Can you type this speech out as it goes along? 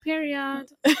period.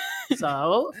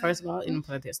 So, first of all, inom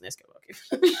parentes, nej, ska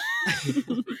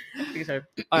jag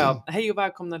Ja. Hej och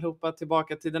välkomna allihopa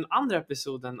tillbaka till den andra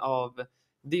episoden av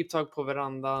Deep Talk på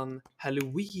verandan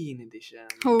Halloween edition.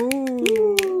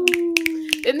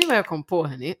 Vet ni vad jag kom på,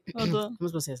 hörni? Jag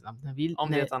måste bara säga snabbt.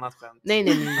 Om det är ett annat skämt. Nej.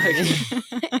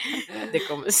 Det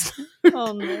kommer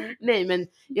snart. Nej, men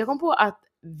jag kom på att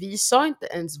vi sa inte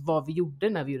ens vad vi gjorde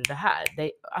när vi gjorde det här.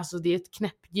 Det är ett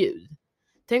knäppljud.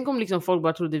 Tänk om liksom folk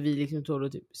bara trodde vi liksom tog det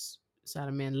typ så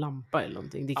här med en lampa eller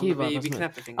någonting. Det kan ju vara vi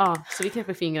knäpper fingrarna. Ja, så vi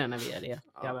knäpper fingrarna när vi gör det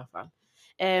i alla fall.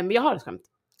 Men jag har ett skämt.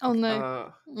 Nej.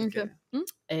 Okay.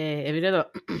 Är vi redo?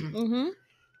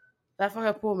 Därför har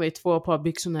jag på mig 2 par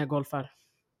byxor när jag golfar.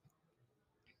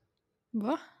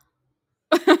 Va?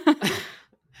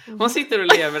 Hon sitter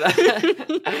och lever där.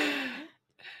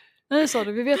 Nej, sa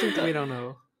du, vi vet inte. We don't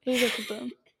know. Vi vet inte.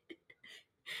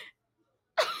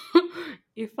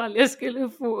 Ifall jag skulle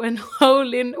få en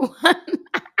hole-in-one.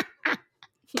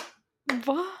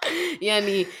 Va?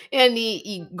 Är ni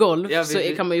i golf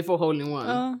så kan man ju få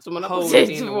hole-in-one. Så man har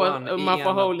precis man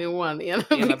får hole-in-one i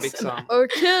ena byxan.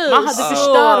 Okej. Man hade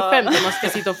förstört skämt när man ska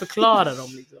sitta och förklara dem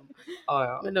liksom.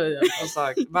 Ja. Men då är det som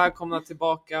sagt, välkomna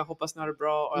tillbaka. Hoppas ni har det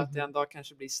bra och att det en dag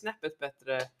kanske blir snäppet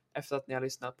bättre efter att ni har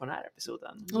lyssnat på den här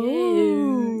episoden.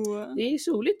 Det är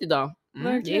soligt idag.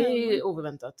 Det är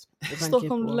oväntat.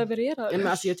 Stockholm levererar. Men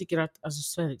alltså, jag tycker att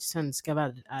svenska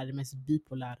vädret är det mest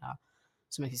bipolära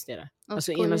som existerar.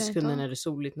 Alltså ena sekunden är det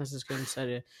soligt, nästa sekund så är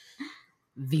det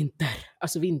vinter.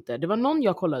 Alltså vinter. Det var någon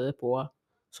jag kollade på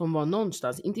som var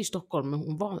någonstans, inte i Stockholm,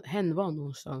 men hen var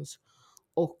någonstans.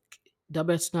 Och det har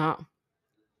börjat snö.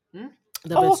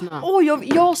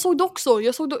 Jag såg det också.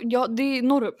 Det är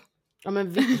norrup. Ja,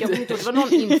 men jag vet inte, det var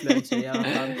någon influencer i alla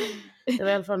fall. Det var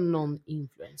i alla fall någon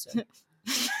influencer.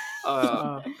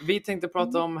 Vi tänkte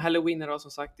prata om Halloween idag,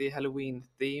 som sagt. Det är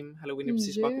Halloween-theme. Halloween är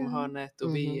precis bakom hörnet.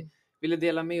 Och vi ville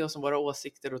dela med oss om våra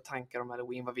åsikter och tankar om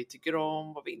Halloween. Vad vi tycker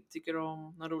om, vad vi inte tycker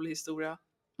om. Någon rolig historia.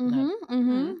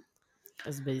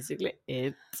 That's basically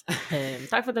it.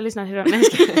 Tack för att du har lyssnat.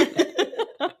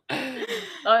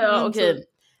 Okej.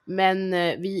 Men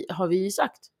har vi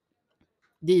sagt?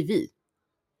 Det är vi.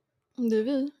 Det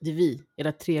är vi.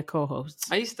 Era 3 co-hosts.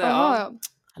 Ja, just det. Ja.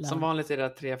 Som vanligt är det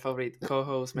 3 favorit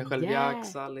co-hosts. Med själv jag,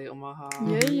 Sally och Maha.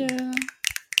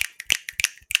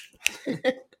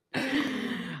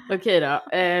 Okej då.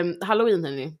 Halloween,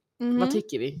 hörni. Vad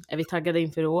tycker vi? Är vi taggade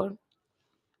inför år?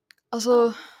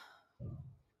 Alltså,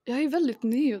 jag är väldigt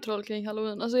neutral kring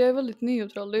Halloween. Alltså jag är väldigt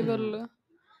neutral. Det är väl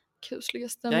kusliga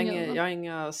stämningar. Jag har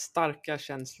inga starka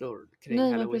känslor kring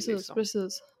Halloween. Nej,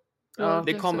 precis. Ja,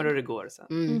 det kommer och det går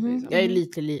sen. Jag är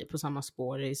lite på samma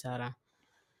spår. Det är så här,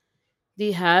 det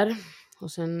är här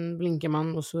och sen blinkar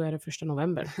man och så är det 1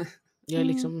 november. Jag är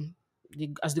liksom,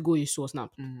 det går ju så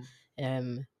snabbt.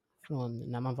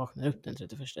 Från när man vaknar upp den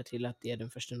 31 till att det är den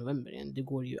 1 november igen. Det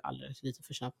går ju alldeles lite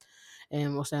för snabbt.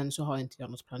 Och sen så har inte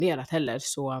jag något planerat heller.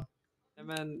 Så...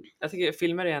 Men jag tycker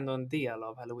filmer är ändå en del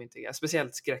av Halloween, tycker jag.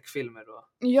 Speciellt skräckfilmer då.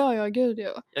 Ja, gud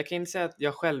ja. Jag kan inte säga att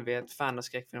jag själv är ett fan av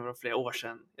skräckfilmer för flera år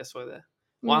sedan jag såg det.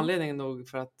 Och anledningen nog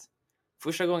för att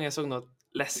första gången jag såg något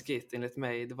läskigt enligt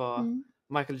mig, det var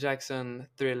Michael Jackson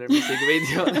Thriller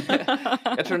musikvideo.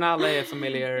 Jag tror när alla är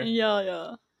familiar.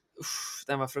 Ja.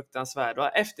 Den var fruktansvärd.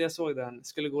 Och efter jag såg den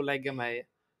skulle gå och lägga mig.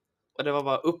 Och det var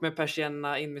bara upp med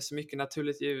persiennerna, in med så mycket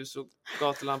naturligt ljus och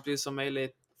gatulampljuus som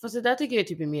möjligt. Fast det där tycker jag är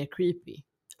typ mer creepy.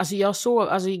 Alltså jag såg,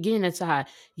 grejen är så här.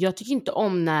 Jag tycker inte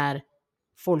om när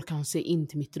folk kan se in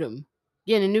till mitt rum.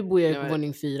 Nu bor jag på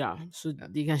våning 4. Så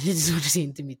det är kanske inte så att se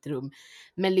in till mitt rum.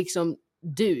 Men liksom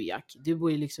du, Jack, du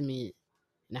bor ju liksom i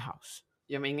en house.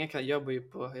 Ja, men jag bor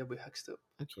ju högst upp.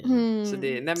 Okay. Så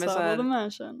det, nej, men så här,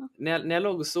 när jag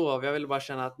låg och sov, jag ville bara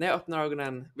känna att när jag öppnar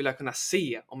ögonen vill jag kunna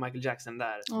se om Michael Jackson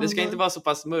där. Det ska inte vara så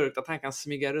pass mörkt att han kan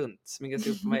smyga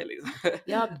sig upp på mig liksom.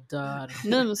 Jag dör.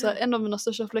 Nej, men så här, en av mina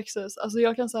största flexes, alltså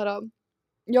jag kan så här,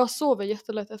 jag sover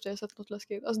jättelätt efter jag sett något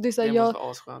läskigt. Alltså det är så här,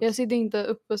 jag sitter inte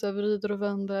uppe så här, vrider och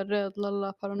vänder, rädd,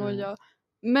 lalla, paranoia.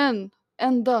 Men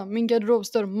min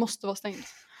garderobsdörr måste vara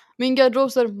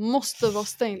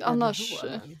stängd. Annars...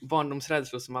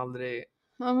 Barndomsrädslor som aldrig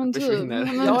försvinner.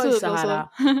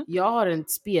 Jag har en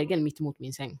spegel mitt emot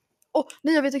min säng.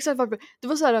 Nej, jag vet exakt varför. Det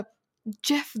var så här,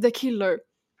 Jeff the Killer.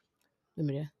 Vem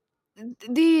är det?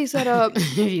 Det är så här...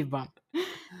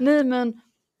 Nej, men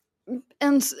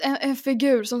en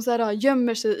figur som så här,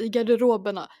 gömmer sig i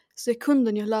garderoberna.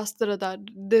 Sekunden jag läste det där,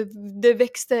 det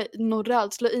växte någon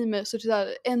rädsla i mig. Så det är här,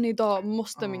 än idag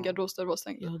måste min garderobsdörr vara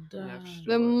stängd.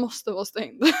 Den måste vara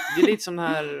stängd. Det är lite som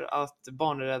här att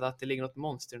barn är rädda att det ligger något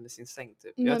monster under sin säng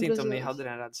typ. Jag vet inte om ni hade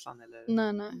den rädslan eller...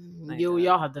 Nej. Jo,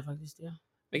 jag hade faktiskt det.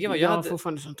 Men gud, Jag har hade...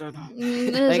 fortfarande sånt där.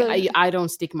 Nej, I don't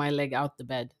stick my leg out the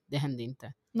bed. Det händer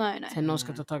inte. nej. Sen någon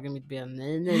ska ta tag i mitt ben.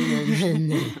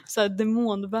 Nej. Så här,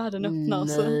 demonvärlden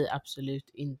öppnas. Nej, absolut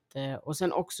inte. Och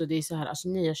sen också, det är så här, alltså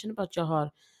nej, jag känner bara att jag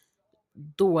har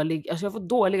jag får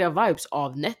dåliga vibes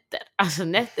av nätter. Alltså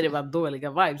nätter är bara dåliga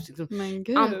vibes. Liksom. Men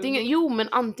gud.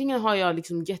 Antingen har jag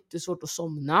liksom jättesvårt att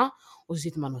somna och så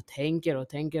sitter man och tänker.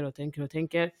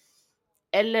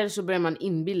 Eller så börjar man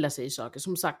inbilla sig saker.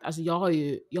 Som sagt, alltså jag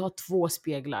har 2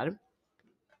 speglar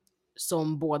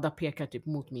som båda pekar typ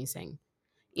mot min säng.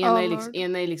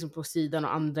 Ena är liksom på sidan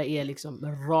och andra är liksom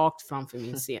rakt framför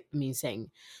min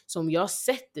säng. Så om jag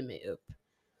sätter mig upp,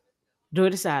 då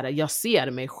är det så här, jag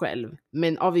ser mig själv,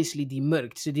 men obviously det är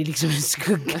mörkt så det är liksom en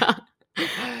skugga.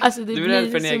 Alltså det du är blir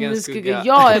rädd för din egen skugga.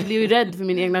 Ja, jag blir ju rädd för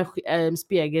min egna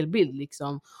spegelbild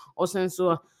liksom. Och sen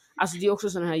så, alltså det är också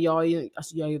sån här, jag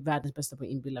är ju världens bästa på att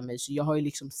inbilla mig, så jag har ju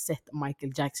liksom sett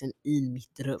Michael Jackson i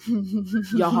mitt rum.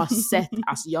 Jag har sett,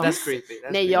 alltså That's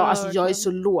creepy. Jag är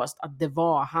så låst att det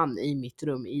var han i mitt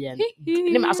rum i en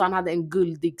nej, men alltså han hade en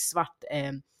guldig svart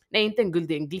nej, inte en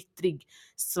guldig, en glittrig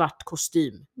svart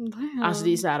kostym. Damn. Alltså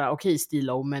det är så här, okej,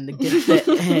 Stilo, men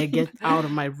get out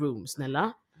of my room,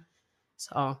 snälla.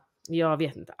 Så jag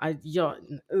vet inte.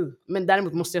 Men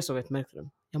däremot måste jag sova i ett mörkt rum.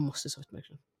 Jag måste sova i ett mörkt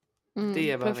rum.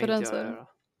 Det behöver inte jag göra.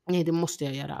 Nej, det måste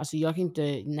jag göra. Alltså jag kan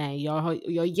inte, nej,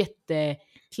 jag är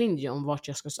jätteklingig om vart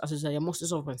jag ska, alltså så här, jag måste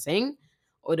sova på en säng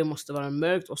och det måste vara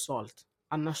mörkt och svalt.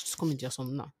 Annars kommer inte jag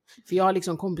somna. För jag har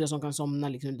liksom kompisar som kan somna,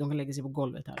 liksom, de kan lägga sig på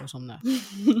golvet här och somna.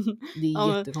 Det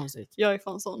är jättekonstigt. Jag är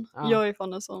fan sån. Ja. Jag är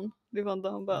fan en sån. Det är fan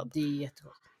down bad. Det är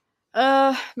jättekonstigt.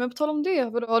 Men på tal om det,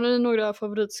 har ni några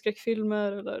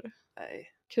favoritskräckfilmer eller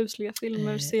kusliga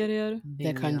filmer, serier?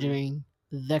 The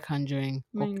Conjuring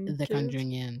Men och The gud.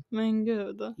 Conjuring igen. Men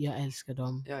gud. Jag älskar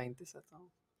dem. Jag har inte sett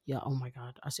dem. Ja, oh my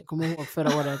god. Alltså jag kommer ihåg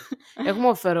förra året.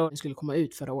 Det skulle komma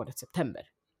ut förra året, september.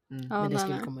 Men det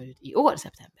skulle komma ut i år,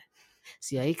 september.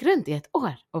 Så jag gick runt i ett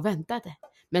år och väntade.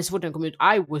 Men så fort den kom ut,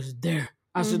 I was there.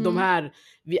 Alltså de här,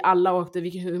 vi alla åkte,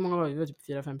 hur många var vi? Vi var typ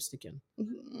 4-5 stycken.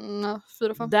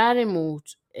 4-5. Däremot,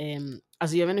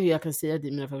 alltså jag vet inte hur jag kan säga det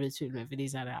i mina favoritfilmer. För det är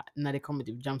så här, när det kommer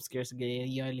till jump scares och grejer,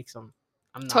 jag är liksom,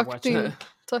 I'm not watching.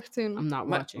 I'm not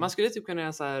watching. Man skulle typ kunna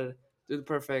göra så här, do the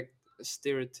perfect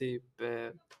stereotyp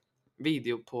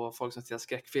video på folk som tittar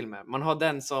skräckfilmer. Man har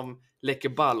den som leker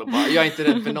ball och bara, jag är inte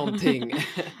rädd för någonting.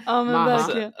 Ja, men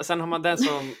verkligen. Sen har man den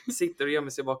som sitter och gömmer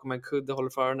sig bakom en kudde, håller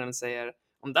för öronen och säger,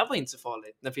 om det var inte så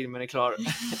farligt när filmen är klar.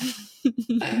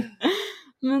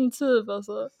 Men typ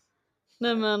alltså.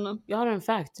 Nej men. Jag har en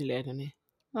fact till er, hörni.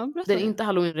 Ja, den är inte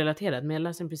Halloween-relaterad, men jag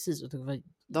läste den precis och det var...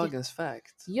 Dagens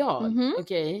fact. Ja,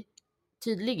 okej.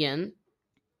 Tydligen,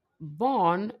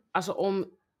 barn, alltså om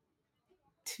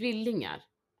tvillingar,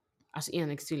 alltså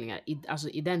enäggstvillingar, alltså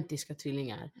identiska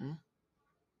tvillingar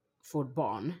får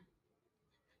barn,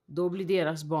 då blir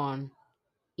deras barn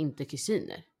inte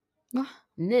kusiner. Va?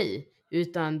 Nej,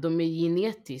 utan de är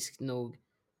genetiskt nog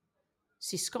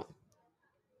syskon.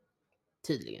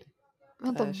 Tydligen.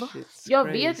 Vänta, va? Jag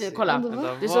vet inte, kolla.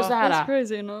 Det står så här,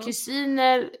 crazy, no?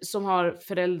 kusiner som har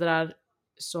föräldrar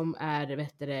som är,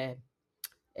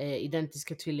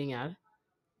 identiska tvillingar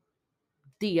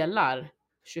delar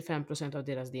 25% av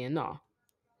deras DNA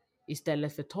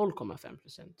istället för 12,5%.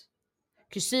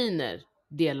 Kusiner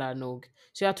delar nog,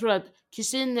 så jag tror att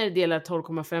kusiner delar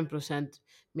 12,5%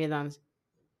 medan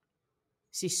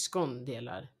syskon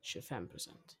delar 25%.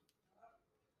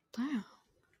 Damn.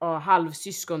 Och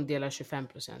halvsyskon delar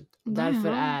 25%. Därför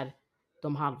är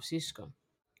de halvsyskon.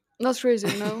 That's crazy,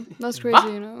 you know. That's crazy,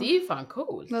 you know. Det är ju fan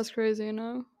coolt. That's crazy, you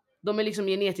know. De är liksom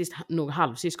genetiskt nog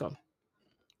halvsyskon.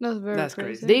 That's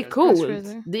crazy. Det är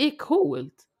coolt. Det är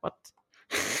coolt. What?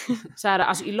 Så här,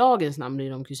 alltså i lagens namn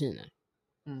blir de kusiner.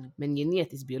 Men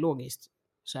genetiskt, biologiskt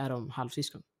så är de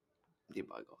halvsyskon. Det är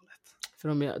bara galet.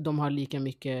 För de har lika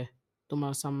mycket, de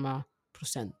har samma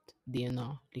procent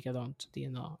DNA, likadant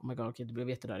DNA. Oh my god, okej, det blev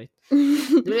jätterörigt.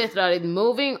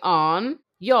 Moving on.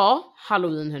 Ja,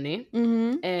 Halloween, hörni.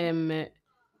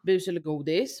 Bus eller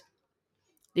godis.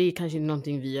 Det är kanske inte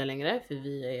någonting vi gör längre, för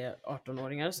vi är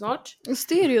 18-åringar snart.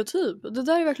 Stereotyp. Det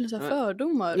där är verkligen så här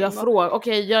fördomar. Jag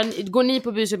frågar, går ni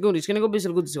på bus eller godis? Ska ni gå bus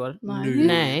eller godis i år?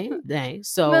 Nej.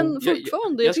 So, men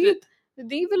fortfarande, jag tycker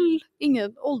det är väl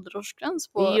ingen åldersgräns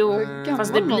på. Jo,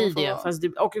 fast det blir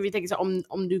det. Och vi tänker så här,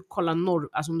 om du kollar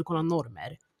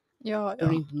normer. Ja. Då är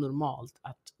det inte normalt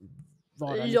att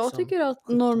vara jag tycker att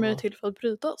normer är till för att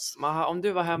brytas. Maha, om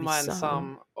du var hemma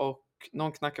ensam och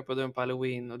någon knackar på dörren på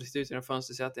Halloween och du står ut genom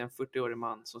fönstret och ser att det är en 40-årig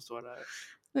man som står där.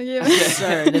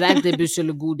 Sir, det där är inte bus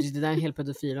eller godis, det där är en hel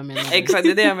pedofil. Exakt,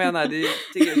 det är det jag menar.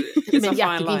 Men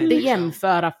Jack, du kan inte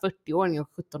jämföra 40-åringar och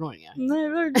 17-åringar. Nej,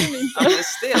 verkligen inte. Ja,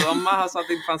 det om man har sagt att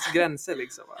det fanns gränser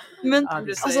liksom. Men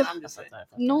alltså,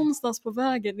 någonstans på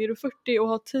vägen, är du 40 och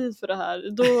har tid för det här,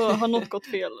 då har något gått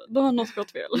fel.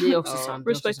 Det är också sant.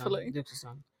 Respectfully. Det är också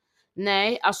sant.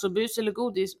 Nej, alltså bus eller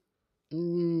godis.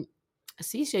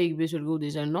 Sist jag gick bus eller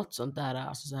godis eller något sånt där,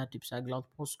 alltså så här typ så här glad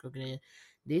påsk och grejer.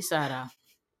 Det är så här,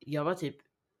 jag var typ,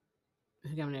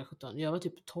 hur gammal är jag, 17? Jag var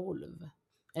typ 12,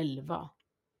 11.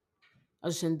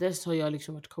 Alltså sen dess har jag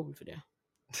liksom varit cool för det.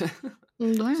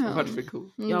 Jag har varit för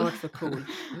cool. Jag har varit för cool.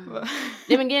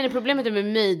 Nej, men grejen är, problemet är med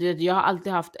mig, du vet, jag har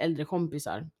alltid haft äldre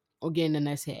kompisar. Och grejen är,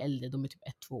 när jag säger äldre, de är typ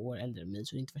 1-2 år äldre än mig,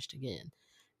 så det är inte värsta grejen.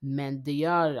 Men det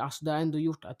har ändå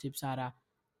gjort att typ så här,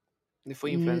 det får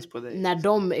influens på dig. När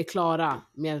de är klara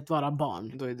med att vara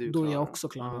barn, då är jag också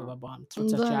klar med att vara barn.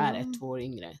 Trots att jag är 1-2 år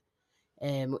yngre.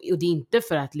 Och det är inte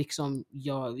för att liksom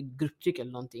jag grupptrycker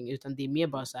eller någonting, utan det är mer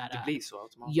bara så här. Det blir så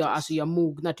automatiskt. Jag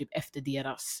mognar typ efter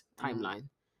deras timeline.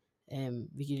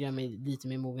 Vilket gör mig lite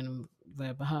mer mogen än vad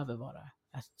jag behöver vara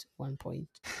at one point.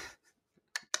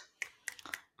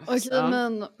 Okej,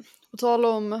 men på tal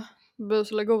om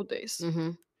bus eller godis.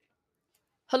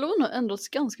 Hallån har ändrats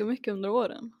ganska mycket under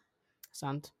åren.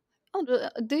 Sant. Ja,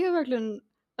 det är verkligen,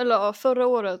 eller förra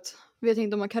året vet jag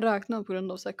inte om man kan räkna på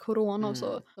grund av så här corona och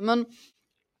så. Men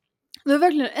det har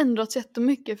verkligen ändrats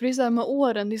jättemycket. För det är så här med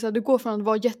åren, det är så här, du går från att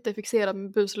vara jättefixerad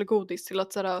med bus eller godis till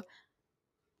att så här,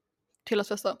 till att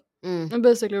festa.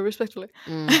 Basically, respectfully.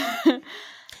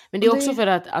 Men det är också för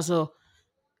att alltså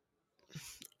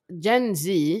Gen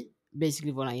Z,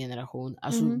 basically vår generation,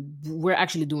 alltså we're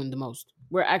actually doing the most.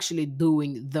 We're actually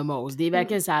doing the most. Det är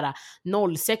verkligen så här,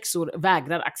 06-or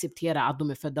vägrar acceptera att de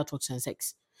är födda 2006.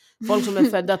 Folk som är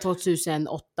födda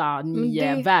 2008,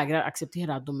 9 vägrar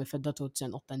acceptera att de är födda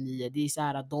 2008, 9. Det är så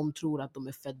här att de tror att de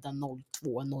är födda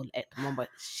 02, 01. Man bara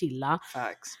chilla.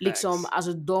 Facts. Liksom,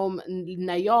 alltså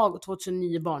när jag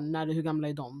 2009 barn, hur gamla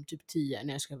är de? Typ 10.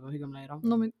 När jag ska vara, hur gamla är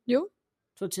de? Jo.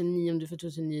 2009, om du för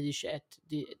 2009 det är 21,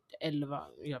 det är 11,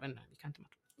 jag vet inte, vi kan inte.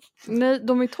 Nej,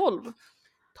 de är 12.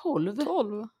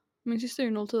 12? Min syster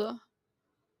är 010.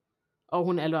 Ja,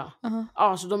 hon är 11.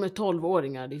 Ja, så de är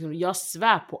 12-åringar. Liksom, jag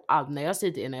svär på allt. När jag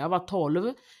säger till er, när jag var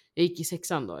 12, jag gick i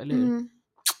 6:an då, eller hur?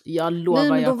 Jag lovar,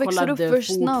 nej, jag kollade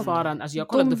fortfarande. Alltså jag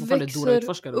kollade fortfarande Dora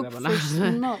Utforskare. I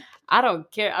don't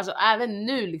care. Alltså även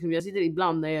nu, liksom, jag sitter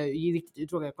ibland när jag är riktigt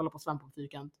uttråkad, jag kollar på Svamp på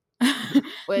fyrkant.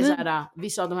 Och jag är såhär,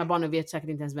 vissa av de här barnen vet säkert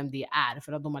inte ens vem det är,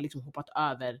 för att de har liksom hoppat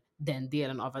över den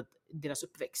delen av deras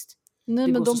uppväxt. Nej,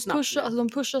 men de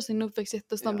pushar sin uppväxt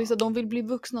jättesnabbt. Ja. De vill bli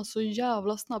vuxna så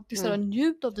jävla snabbt. Det är såhär,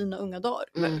 njut av dina unga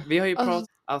dagar. Vi har ju pratat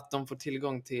att de får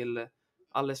tillgång till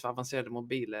alldeles för avancerade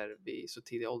mobiler vid så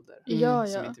tidig ålder.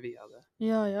 Som inte vi hade.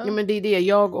 Ja, men det är det.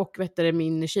 Jag och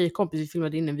min tjejkompis, vi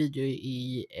filmade in en video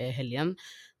i helgen.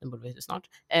 Den borde vi hitta snart.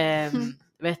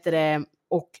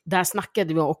 Och där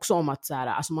snackade vi också om att så här,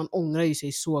 alltså man ångrar ju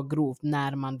sig så grovt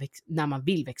när man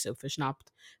vill växa upp för snabbt.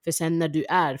 För sen när du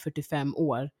är 45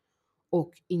 år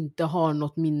och inte har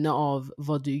något minne av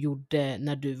vad du gjorde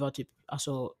när du var typ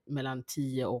alltså mellan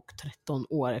 10 och 13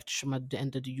 år, eftersom att det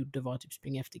enda du gjorde var typ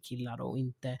springa efter killar och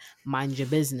inte mind your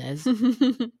business.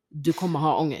 Du kommer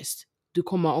ha ångest. Du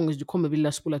kommer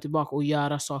vilja spola tillbaka och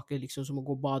göra saker liksom som att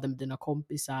gå och bada med dina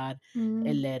kompisar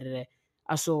eller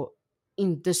alltså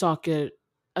inte saker,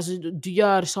 alltså du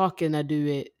gör saker när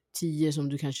du är 10 som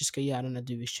du kanske ska göra när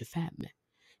du är 25.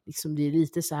 Liksom det är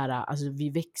lite så här, alltså vi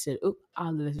växer upp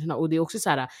alldeles snabbt. Och det är också så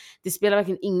här, det spelar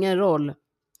verkligen ingen roll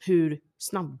hur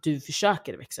snabbt du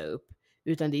försöker växa upp,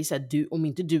 utan det är så här, om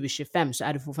inte du är 25 så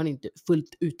är du fortfarande inte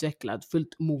fullt utvecklad,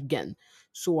 fullt mogen.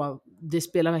 Så det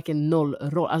spelar verkligen noll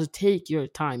roll. Alltså take your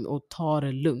time och ta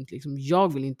det lugnt liksom.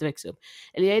 Jag vill inte växa upp.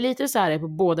 Eller jag är lite så här på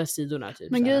båda sidorna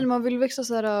typ. Men grejen, man vill växa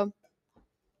så här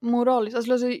moraliskt.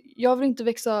 Alltså jag vill inte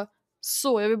växa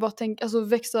så, jag vill bara tänka, alltså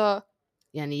växa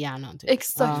i hjärnan typ.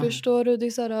 Exakt, förstår du? Det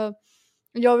är så här,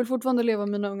 jag vill fortfarande leva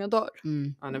mina unga dagar.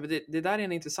 Ja, nej, men det där är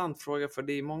en intressant fråga, för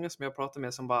det är många som jag pratar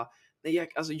med som bara, nej,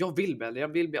 jag vill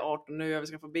bli 18 nu, jag vill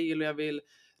skaffa bil och jag vill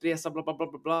resa bla bla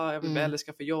bla bla bla, jag vill väl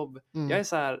skaffa jobb. Jag är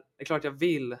så här, det är klart jag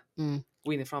vill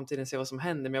gå in i framtiden och se vad som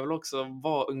händer, men jag vill också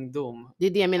vara ungdom. Det är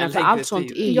det jag menar, för allt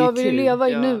sånt är ju jag vill kul. Leva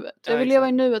i nuet. Jag vill leva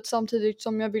i nuet samtidigt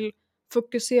som jag vill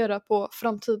fokusera på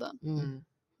framtiden.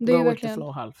 Det är verkligen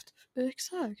flow halvt.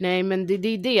 Exakt. Nej, men det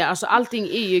är det. Alltså allting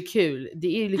är ju kul.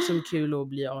 Det är liksom kul att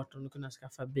bli 18 och kunna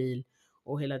skaffa bil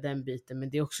och hela den biten. Men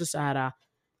det är också så här,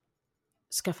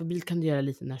 skaffa bil kan du göra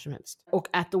lite när som helst. Och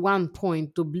at one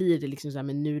point då blir det liksom så här,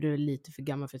 men nu är du lite för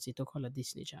gammal för att sitta och kolla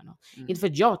Disney Channel. Inte för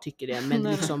att jag tycker det, men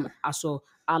liksom alltså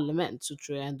allmänt så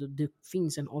tror jag ändå det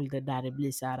finns en ålder där det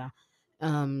blir så här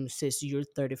says you're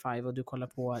 35 och du kollar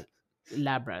på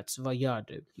Labrats, vad gör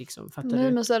du liksom, fattar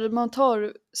du? Men så här, man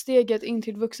tar steget in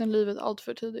till vuxenlivet allt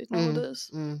för tidigt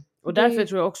nowadays. Och därför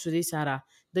tror jag också det är så här,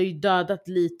 det har ju dödat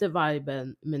lite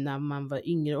viben men när man var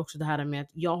yngre också, det här med att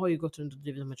jag har ju gått runt och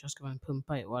drivit om att jag ska vara en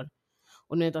pumpa i år.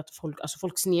 Och nu är det att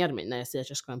folk snear mig när jag säger att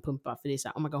jag ska vara en pumpa, för det är så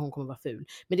här, oh my god, hon kommer vara ful.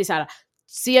 Men det är så här,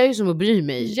 ser jag ju som att bry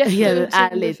mig. Helt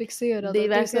ärligt. Fixerade. Det är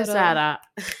verkligen så här.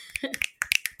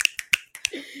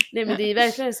 Nej men det är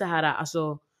verkligen så här,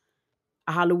 alltså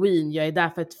Halloween, jag är där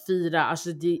för att fira,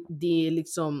 alltså det är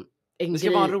liksom det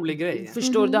ska vara en rolig grej.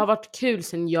 Förstår du, det har varit kul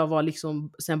sen jag var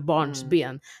liksom sen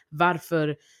barnsben.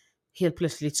 Varför helt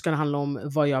plötsligt ska det handla om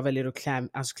vad jag väljer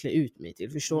att klä ut mig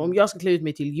till? Förstår om jag ska klä ut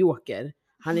mig till Joker,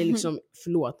 han är liksom,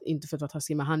 förlåt, inte för att vara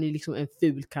taskig, men han är liksom en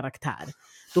ful karaktär.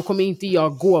 Då kommer inte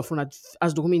jag gå från att,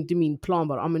 alltså då kommer inte min plan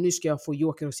vara, men nu ska jag få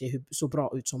Joker och se så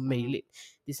bra ut som möjligt.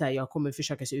 Det är så här, jag kommer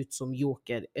försöka se ut som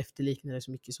Joker, efterlikna det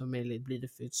så mycket som möjligt. Blir det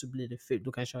fult så blir det fult,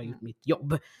 då kanske jag har gjort mitt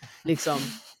jobb. Liksom.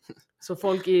 Så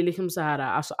folk är liksom så här,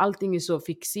 alltså allting är så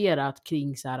fixerat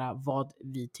kring så här vad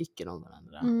vi tycker om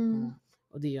varandra.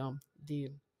 Och det är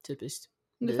typiskt.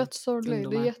 Det är fett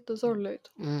sorgligt, det är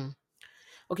jättesorgligt.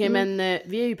 Okej, men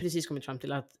vi har ju precis kommit fram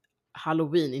till att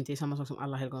Halloween inte är samma sak som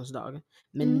Alla helgons dag.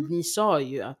 Men ni sa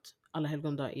ju att Alla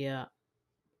helgons dag är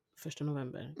 1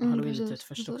 november. Halloween är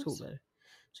 31 oktober.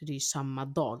 Så det är ju samma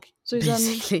dag. Så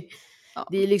basically.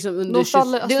 Det är liksom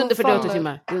under, det är under 48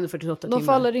 timmar. Det är under 48 timmar. De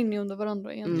faller in under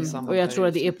varandra egentligen. Och jag tror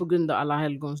att det är på grund av Alla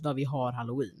helgons dag vi har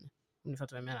Halloween. Om ni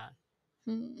fattar vad jag menar.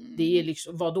 Det är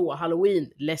liksom, vadå?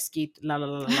 Halloween, läskigt,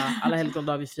 Alla helgons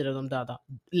dag vi firar de döda.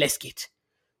 Läskigt.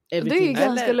 Everything. Det är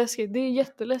ganska läskigt, det är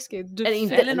jätteläskigt.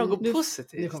 Eller något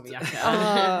positivt. Nu kommer jag.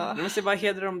 Du måste bara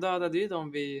hedra de döda, det är ju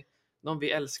de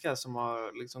vi älskar som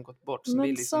har liksom gått bort. Som men vi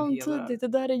liksom samtidigt, hedrar. det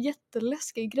där är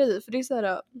jätteläskig grej. För det är så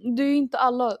här, det är inte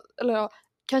alla, eller ja,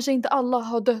 kanske inte alla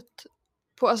har dött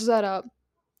på, alltså så här,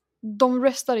 de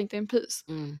restar inte in peace.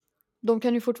 De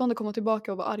kan ju fortfarande komma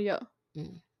tillbaka och vara arga.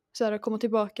 Så här, komma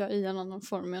tillbaka i en annan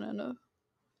form, menar jag nu.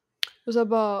 Och så här,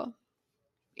 bara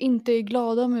inte är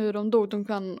glada med hur de dog. De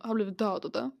kan ha blivit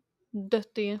dödade.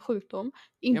 Dött i en sjukdom.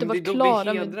 Inte vara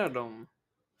klara med... dem.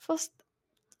 Fast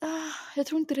jag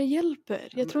tror inte det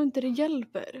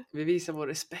hjälper. Vi visar vår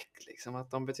respekt liksom.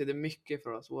 Att de betyder mycket för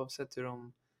oss. Oavsett hur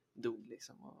de dog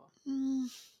liksom. Och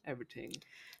everything.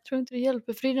 Jag tror inte det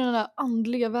hjälper. För det är den där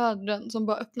andliga världen som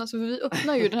bara öppnas. För vi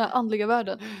öppnar ju den här andliga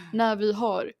världen när vi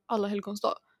har Alla helgons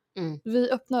dag. Vi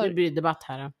öppnar... Nu blir det debatt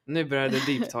här. Nu börjar det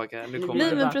deep talk här. Nu kommer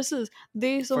nej, men precis. Det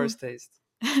är som... First taste.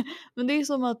 Men det är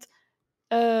som att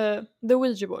the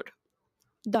Ouija board.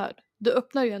 Där. Det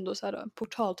öppnar ju ändå så här en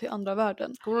portal till andra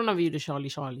världen. Kommer du när vi gjorde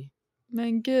Charlie?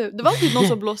 Men gud, det var alltid någon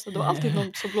som blåste.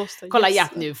 Kolla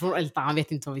Jack nu från Elta, han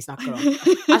vet inte vad vi snackar om.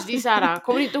 Alltså det är så här,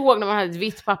 kommer du inte ihåg när man hade ett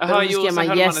vitt papper och så skrev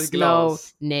man yes, no,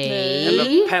 nej.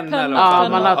 Eller penna. Ja,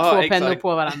 man har två pennor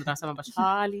på varandra. Så man bara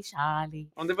Charlie.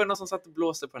 Om det var någon som satt och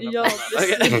blåste på den där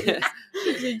pennan.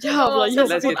 Jävla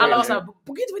jävla. Alla var såhär,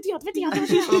 på gud vet jag.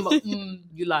 Man bara,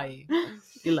 you lie.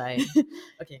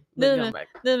 Okej,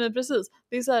 nej men precis.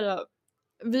 Det är så här,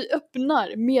 vi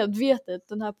öppnar medvetet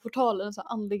den här portalen, den så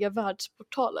här andliga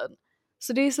världsportalen.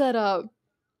 Så det är så här,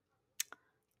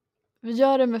 vi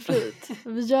gör det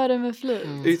med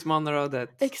flit. Utmanar ödet.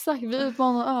 Exakt, vi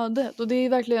utmanar ödet. Och det är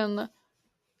verkligen,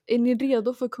 är ni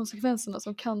redo för konsekvenserna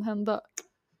som kan hända?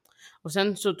 Och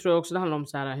sen så tror jag också det handlar om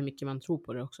så här, hur mycket man tror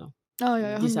på det också. Ja, det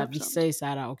är så här, vissa är så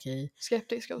här, okej,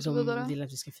 skeptiska och så vidare. De vill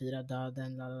att vi ska fira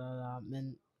döden,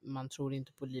 men man tror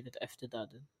inte på livet efter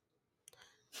döden.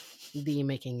 Det är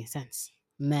making sense.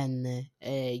 Men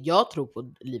jag tror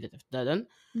på livet efter döden.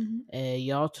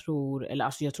 Jag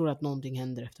tror att någonting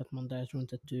händer efter att man dör. Jag tror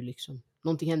inte att du liksom,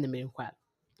 någonting händer med din själ.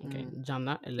 Okej,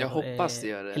 Janna, eller jag hoppas det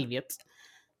gör det. Helvet.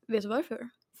 Vet du varför?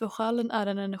 För själen är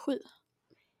en energi.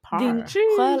 Din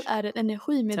själ är en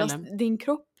energi medan din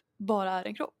kropp bara är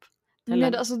en kropp.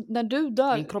 Alltså när du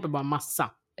dör, din kropp är bara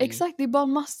massa. Exakt, det är bara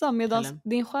massa, medan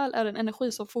din själ är en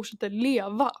energi som fortsätter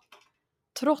leva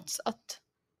trots att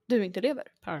du inte lever.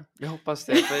 Jag hoppas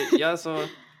det. För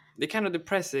det är kind of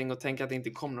depressing att tänka att det inte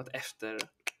kommer något efter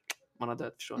man har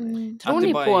dött. Tror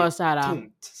ni på så här,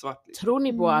 tomt, svart, liksom. Tror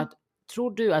ni på att,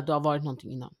 tror du att du har varit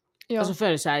någonting innan? Ja. Alltså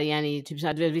för så här, typ så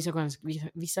här, du vet,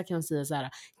 vissa kan säga så här,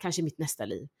 kanske mitt nästa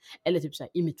liv. Eller typ så här,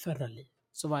 i mitt förra liv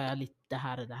så var jag lite det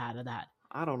här. I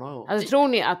don't know. Alltså tror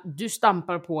ni att du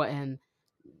stampar på en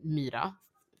myra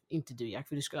inte du Jack,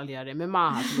 för du skulle aldrig göra det, men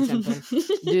Maha till exempel,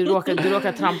 du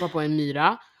råkar trampa på en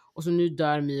myra och så nu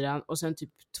dör myran och sen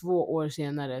typ 2 år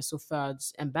senare så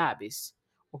föds en bebis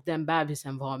och den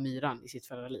bebisen var myran i sitt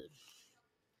förra liv.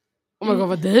 Oh my god,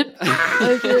 vad deep!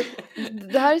 Okay.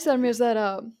 Det här är så här mer så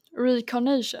här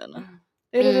reincarnation.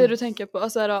 Är det du tänker på?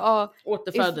 Alltså,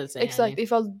 återfödelse. Exakt,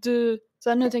 ifall du... Så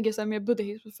här, nu tänker jag så här mer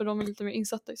buddhism för de är lite mer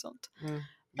insatta i sånt.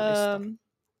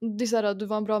 Det är så här, du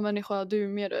var en bra människa, du är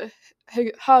mer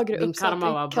högre din uppsatt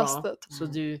karma var i kastet. bra, så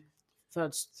du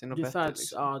föds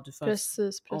liksom.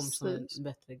 Precis. om som en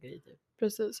bättre grej. Typ.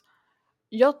 Precis.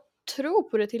 Jag tror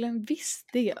på det till en viss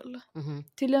del.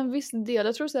 Till en viss del.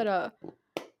 Jag tror så här...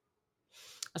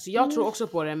 Alltså jag tror också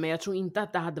på det, men jag tror inte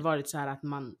att det hade varit så här att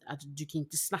du kan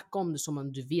inte snacka om det som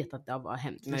om du vet att det har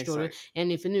hänt. Nej, förstår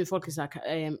du? För nu folk är så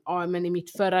här, men i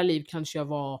mitt förra liv kanske jag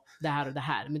var det här och det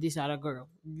här. Men det är så här, girl,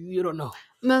 you don't know.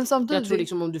 Men samtidigt... Jag tror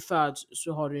liksom om du föds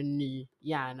så har du en ny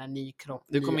hjärna, ny kropp.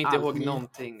 Du kommer inte ihåg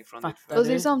någonting från ditt förra liv.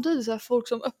 Det är samtidigt så här, folk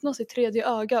som öppnar sitt tredje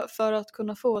öga för att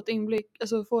kunna få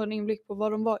en inblick på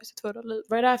vad de var i sitt förra liv.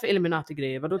 Vad är det här för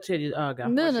Illuminati-grejer? Vadå tredje öga?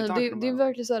 Nej, det är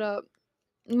verkligen så här...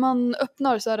 Man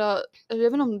öppnar så här, jag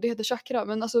vet inte om det heter chakra,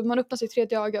 men alltså man öppnar sitt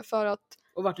tredje öga för att...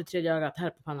 Och vart är tredje ögat? Här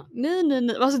på pannan?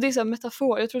 Nej. Alltså det är så här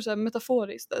metafor. Jag tror så här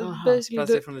metaforiskt. För att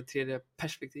se från det tredje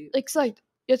perspektivet. Exakt.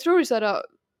 Jag tror det är så här...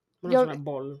 Man har en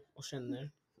boll och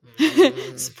känner.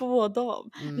 Spådam.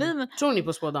 Nej, men... Tror ni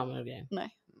på spådamer och grejer?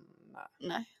 Nej.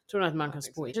 Tror ni att man kan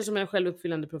spå? Det känns som en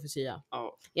självuppfyllande profetia.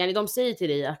 Ja, de säger till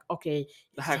dig att okej,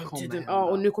 det här kommer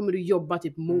och nu kommer du jobba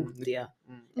typ mot det.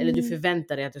 Eller du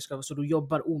förväntar dig att det ska vara så, du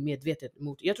jobbar omedvetet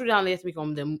mot. Jag tror det handlar jättemycket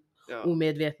om det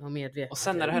omedvetna och medvetna. Och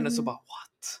sen när det händer så bara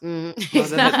what?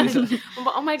 Man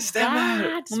bara, oh my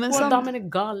god, spådamen är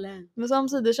galen. Men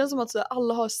samtidigt det känns som att så här,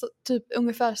 alla har typ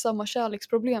ungefär samma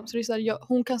kärleksproblem. Så det är så här,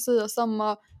 hon kan säga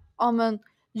samma, men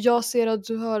jag ser att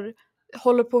du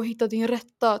håller på att hitta din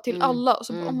rätta till alla. Och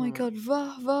så bara, oh my god,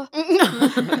 va?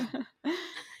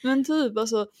 Men typ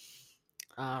alltså.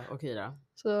 Okej då.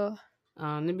 Så.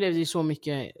 Nu blev det ju så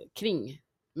mycket kring.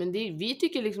 Men vi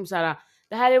tycker liksom så här,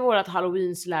 det här är vårat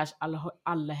Halloween /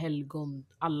 alla helgon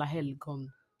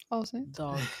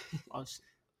dag av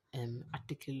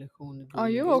artikulation.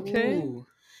 Are you okay?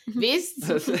 Visst?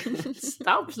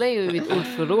 Stop playing med mitt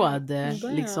ordförråd.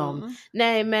 Liksom.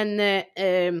 Nej, men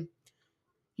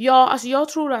alltså jag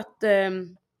tror att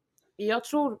jag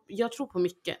tror på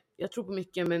mycket. Jag tror på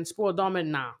mycket, men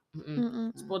spådamer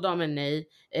spådamer nej.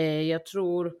 Jag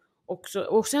tror också,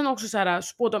 och sen också så här,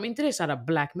 spådam, inte det så här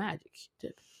black magic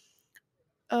typ.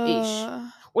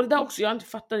 Och det där också, jag har inte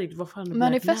fattat riktigt vad fan är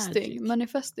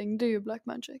manifesting, det är ju black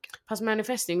magic. Fast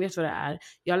manifesting, vet du vad det är?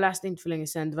 Jag läste inte för länge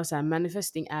sedan, det var så här,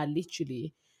 manifesting är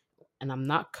literally, and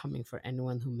I'm not coming for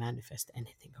anyone who manifests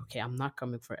anything. Okay, I'm not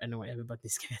coming for anyone, jag vill bara att ni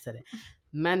ska veta det.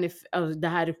 Det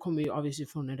här kommer ju obviously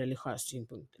från en religiös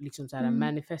synpunkt. Liksom så här,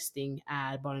 manifesting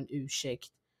är bara en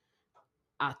ursäkt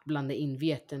att blanda in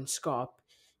vetenskap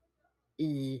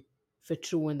i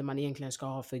förtroende man egentligen ska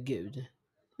ha för Gud.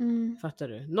 Fattar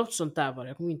du? Något sånt där var det,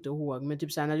 jag kommer inte ihåg. Men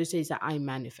typ såhär, när du säger såhär I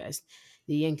manifest,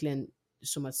 det är egentligen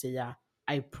som att säga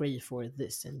I pray for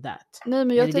this and that. Nej,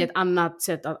 men det är ett annat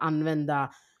sätt att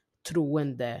använda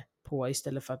troende på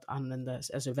istället för att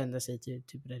vända sig till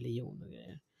typ religion och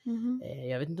grejer.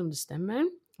 Jag vet inte om det stämmer.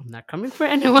 I'm not coming for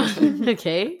anyone.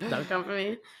 Okay, don't come for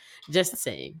me. Just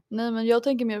saying. Nej, men jag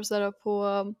tänker mer såhär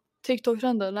på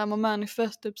TikTok-trenden när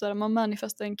man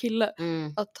manifestar en kille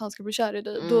att han ska bli kär i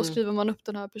dig. Då skriver man upp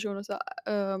den här personen så här,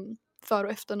 för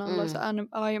och efternamn.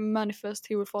 Så I manifest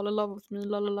he will fall in love with me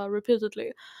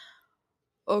repeatedly.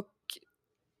 Och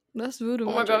that's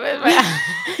voodoo magic.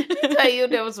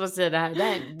 Jag måste bara säga det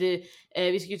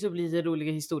här. Vi ska ju ta upp lite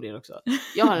roliga historier också.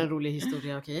 Jag har en rolig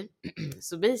historia, okej.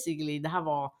 Så basically, det här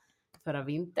var förra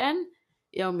vintern.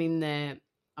 Jag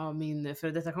och min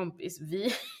före detta kompis,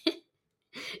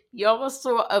 jag var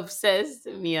så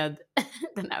obsessed med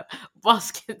den här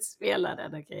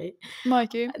basketspelaren, okej?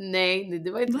 Mikey? Nej,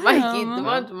 det var inte Mikey. Det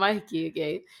var inte Mikey,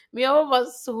 okej? Men jag var bara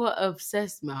så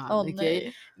obsessed med han,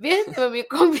 okej? Vet du vad min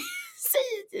kompis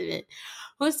säger till mig?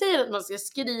 Hon säger att man ska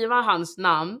skriva hans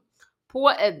namn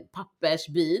på en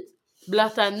pappersbit,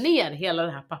 blatta ner hela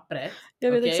det här pappret.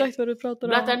 Jag vet exakt vad du pratar om.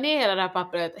 Blatta ner hela det här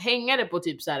pappret, hänga det på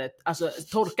typ så här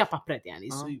torka pappret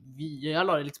igen. Så jag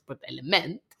la det liksom på ett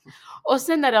element. Och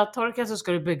sen när det har torkat så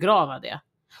ska du begrava det.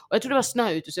 Och jag tror det var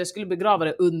snö ute, så jag skulle begrava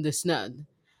det under snön.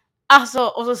 Alltså,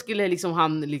 och så skulle liksom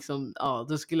han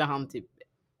då skulle han typ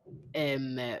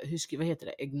vad heter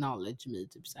det? Acknowledge me,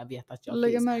 typ såhär, vet att jag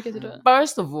Lägga finns. märke till det.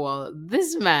 First of all,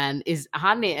 this man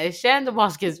han är en känd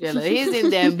basketspelare. He's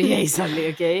in the NBA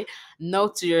suddenly, okay?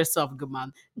 Note to yourself,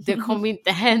 gumman. Det kommer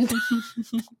inte hända.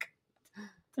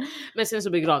 Men sen så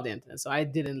begravde jag inte den, så I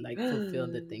didn't like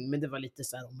fulfill the thing. Men det var lite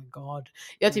såhär, oh my god.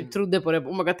 Jag typ trodde på det,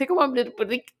 oh my god, tänk om man blir det på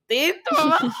riktigt.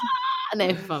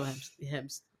 Nej, fan vad hemskt. Det är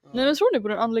hemskt. Nej, men tror ni på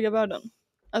den andliga världen?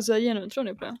 Alltså genuint, tror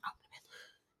ni på det?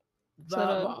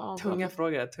 Tunga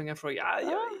frågor. Ja,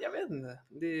 jag vet inte.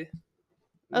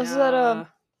 Alltså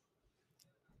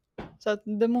så att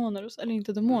demoner, eller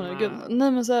inte demoner, gud.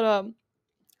 Nej, men såhär,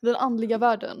 den andliga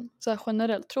världen, såhär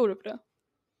generellt, tror du på det?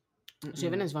 Så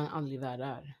jag vet inte ens vad en andlig värld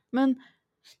är. Men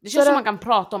det känns som man kan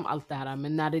prata om allt det här,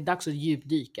 men när det är dags att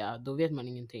djupdyka, då vet man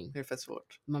ingenting. Det är fett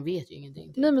svårt. Man vet ju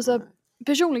ingenting. Nej, men såhär,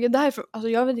 personligen, det här är alltså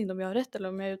jag vet inte om jag har rätt eller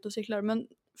om jag är ute och cyklar, men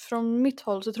från mitt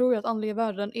håll så tror jag att andliga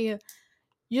världen är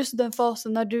just den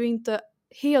fasen när du inte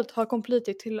helt har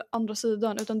completed till andra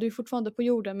sidan, utan du är fortfarande på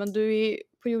jorden, men du är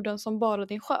på jorden som bara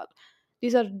din själ. Det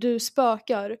är så här, du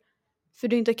spökar för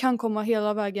du inte kan komma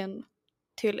hela vägen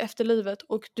till efterlivet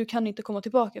och du kan inte komma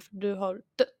tillbaka för du har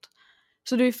dött.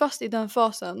 Så du är fast i den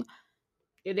fasen.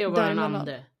 Är det att vara en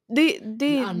ande?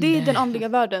 Det är den andliga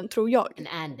världen, tror jag. En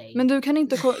ande. Men du kan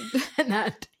inte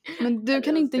men du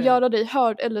kan inte göra dig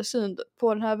hörd eller synd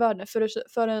på den här världen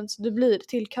förrän du blir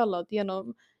tillkallad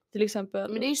genom till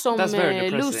exempel. Men det är som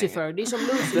Lucifer. Det är som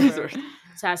Lucifer.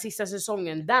 Så här, sista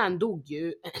säsongen, Dan dog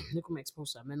ju. Nu kommer jag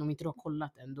exposa, men om inte du har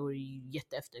kollat den, då är det ju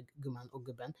jätteefter gumman och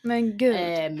gubben. Men gud.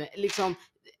 Liksom,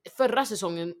 förra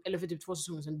säsongen, eller för typ 2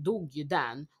 säsonger sedan, dog ju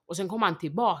Dan. Och sen kom han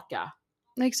tillbaka.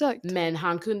 Exakt. Men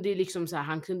han kunde liksom så här,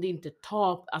 han kunde inte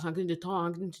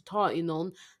ta i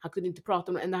någon, han kunde inte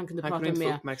prata med, enda han kunde prata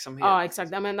med. Ja,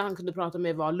 exakt. Men enda han kunde prata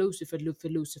med var Lucifer.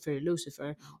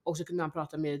 Och så kunde han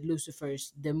prata med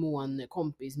Lucifers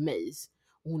demonkompis Maze.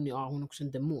 Och hon är också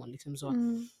en demon liksom så.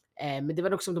 Men det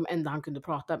var också de enda han kunde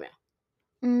prata med.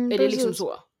 Är det liksom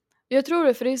så? Jag tror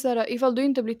det, för det är så här, ifall du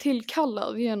inte blir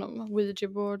tillkallad genom Ouija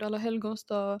board eller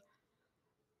helgonsdag,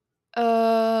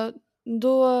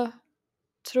 då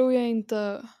tror jag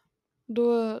inte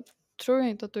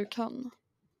att du kan.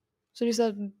 Så det är så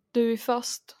här, du är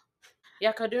fast.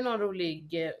 Ja, har du någon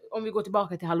rolig, om vi går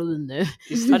tillbaka till Halloween nu,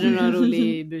 har du någon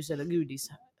rolig bus eller godis?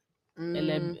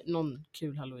 Eller någon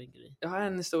kul Halloween-grej? Jag har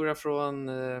en historia från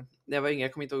när jag var yngre,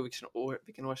 jag kommer inte ihåg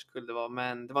vilken årskull det var,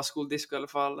 men det var skoldisco i alla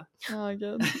fall.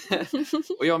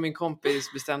 Och jag och min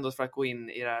kompis bestämde oss för att gå in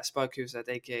i det här spökhuset,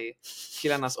 a.k.a.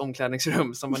 killarnas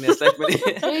omklädningsrum som var nedsläckt med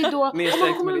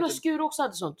det. Kommer du skur också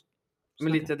hade sånt?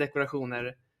 Med lite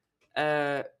dekorationer.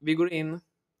 Vi går in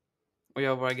och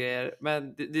gör våra grejer.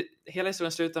 Men hela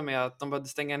historien slutar med att de började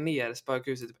stänga ner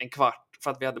spökhuset typ en kvart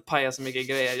för att vi hade pajat så mycket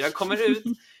grejer. Jag kommer ut,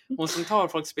 hon som tar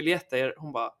folks biljetter,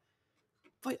 hon bara,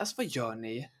 vad gör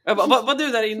ni? Jag bara, var du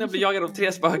där inne och blev jagad av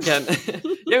 3 spöken?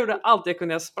 Jag gjorde allt jag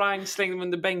kunde. Jag sprang, slängde mig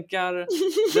under bänkar.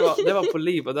 Det var på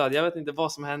liv och död. Jag vet inte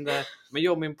vad som hände. Men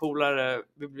jag och min polare,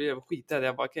 vi blev skitade.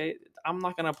 Jag bara, okay, I'm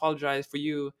not gonna apologize for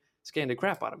you scaring the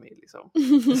crap out of me liksom.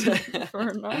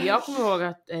 Jag kommer ihåg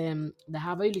att det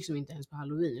här var ju liksom inte ens på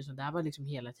Halloween, så det här var liksom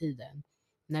hela tiden.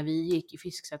 När vi gick i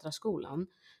Fisksätraskolan,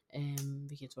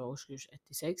 vilket var årskurs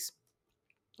 1-6,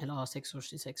 eller 6 år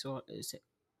till 6 år,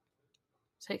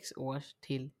 6 år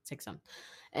till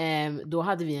 6an. Då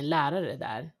hade vi en lärare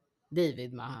där,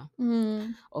 David Maha.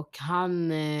 Och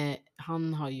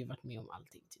han har ju varit med om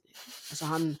allting tidigare. Alltså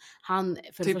han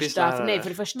för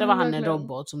det första var han en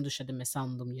robot som duschade med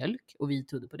sand och mjölk, och vi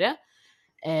trodde på det.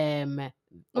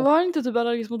 Och var han inte typ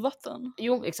allergisk mot vatten?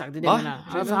 Jo, exakt, det är det jag menar.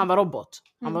 Han var robot.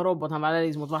 Han var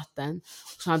allergisk mot vatten.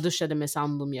 Så han duschade med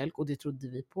sand och mjölk, och det trodde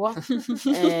vi på.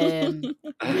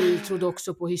 Vi trodde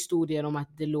också på historier om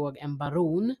att det låg en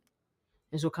baron,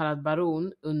 en så kallad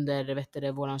baron,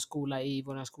 under våran skola, i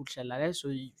våran skolkällare. Så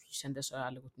sen dess har jag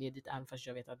aldrig gått ner dit, även fast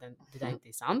jag vet att det där inte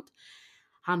är sant.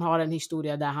 Han har en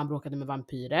historia där han bråkade med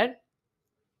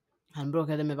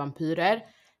vampyrer.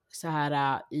 Så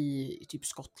här i typ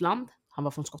Skottland. Han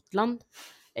var från Skottland.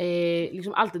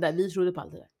 Liksom allt det där, vi trodde på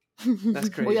allt det där. That's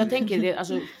crazy. Och jag tänker det,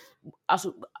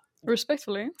 alltså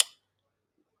respectfully.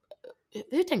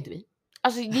 Hur tänkte vi?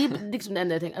 Alltså det är liksom det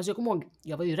enda jag tänkte. Alltså jag kommer ihåg,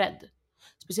 jag var ju rädd.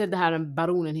 Speciellt det här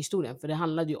baronen-historien, för det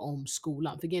handlade ju om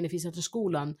skolan. För grejen finns att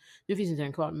skolan, nu finns inte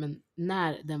den kvar, men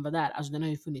när den var där, alltså den har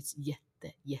ju funnits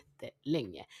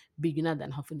jättelänge.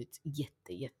 Byggnaden har funnits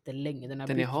jättelänge. Den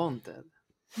är haunted.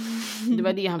 Det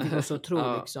var det han fick oss att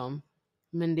tro liksom.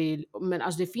 Men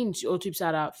alltså det finns ju, och typ så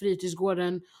här,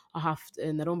 fritidsgården har haft,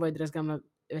 när de var i deras gamla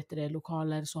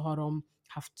lokaler, så har de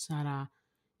haft så här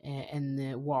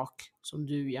en walk som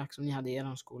du, Jack, som ni hade i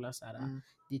er skola. Så här,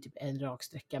 det är typ en rak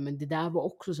sträcka. Men det där var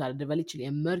också så här, det var literally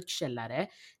en mörk källare.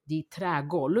 Det är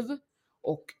trägolv.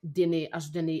 Och den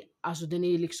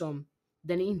är liksom,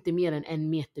 den är inte mer än 1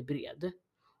 meter bred.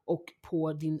 Och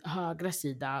på din högra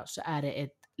sida så är det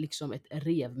ett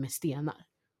rev med stenar.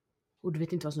 Och du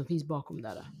vet inte vad som finns bakom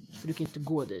där. För du kan inte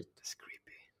gå dit. That's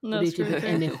creepy. Och det är typ ett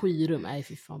energirum. Nej,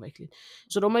 fy fan verkligen.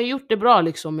 Så de har gjort det bra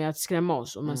liksom med att skrämma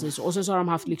oss, om man säger så. Och sen så har de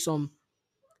haft liksom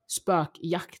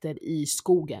spökjakter i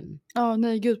skogen.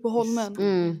 Nej gud, på holmen.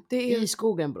 Det är i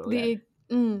skogen, bro.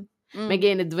 Men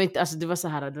grejen är, det var inte, alltså det var så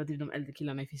här, det var typ de äldre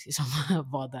killarna i Fiske som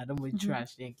var där. De var ju trash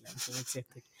egentligen. Så det var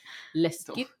inte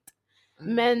läskigt.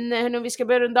 Men hörni, vi ska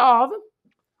börja runda av.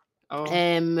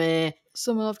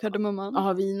 Summan av kardemumman.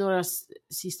 Har vi några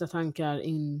sista tankar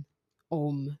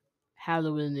om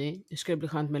Halloween? Ska det bli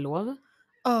skönt med lov?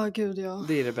 Gud ja.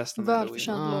 Det är det bästa med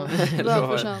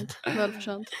Halloween.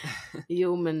 Välförtjänt.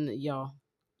 Jo men ja.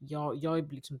 Jag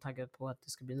är liksom taggad på att det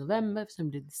ska bli november, sen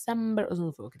blir det december och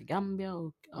sen får vi åka till Gambia.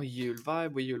 Och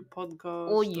julvibe och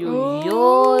julpodcast. Oj.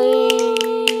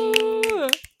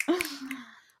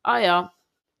 Ja.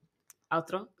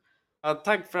 Outro.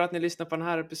 Tack för att ni lyssnade på den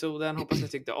här episoden. Hoppas ni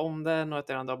tyckte om den och att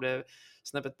er dag blev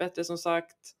snäppet bättre som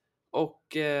sagt. Och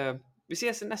vi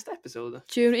ses i nästa episod.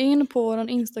 Tune in på vår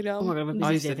Instagram.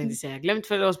 Jag tänkte säga. Glöm inte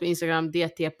följa oss på Instagram.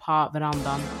 DT på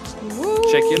verandan.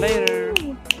 Check you later.